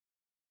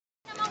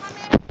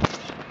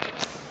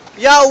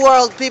Yo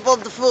world, people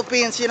of the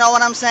Philippines, you know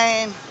what I'm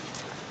saying?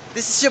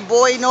 This is your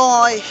boy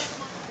Noy.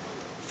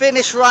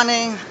 Finish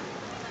running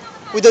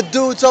with the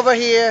dudes over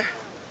here.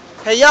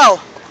 Hey yo!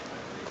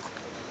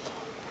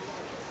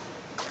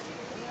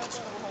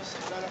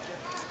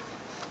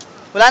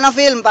 Wala nang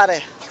film pare.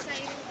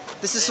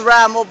 This is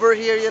Ram over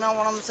here, you know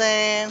what I'm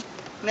saying?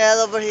 Nell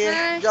over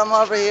here, Jum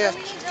over here.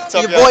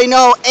 Your boy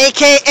No,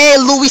 aka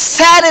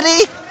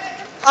Luisanity.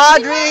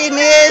 Audrey,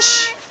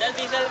 Nish.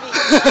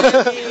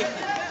 Selfie.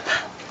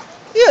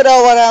 You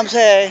know what I'm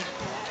saying?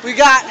 We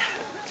got,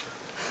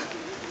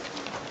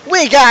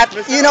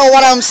 you know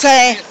what I'm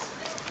saying?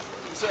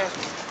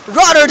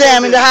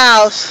 Rotterdam in the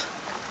house.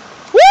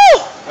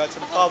 Woo! Got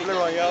some cobbler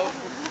on, yo.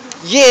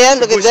 Yeah,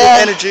 look at Boost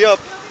that. your energy up.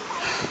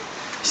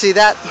 See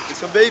that? Get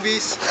some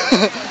babies.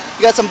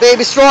 You got some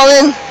babies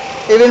strolling.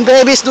 Even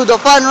babies do the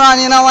fun run,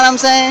 you know what I'm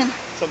saying?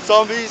 Some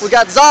zombies. We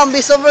got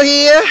zombies over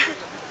here.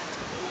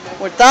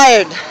 We're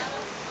tired.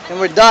 And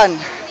we're done.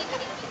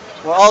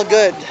 We're all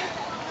good.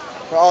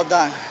 We're all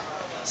done.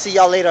 See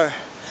y'all later.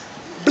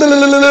 Blah, blah,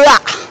 blah, blah,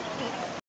 blah.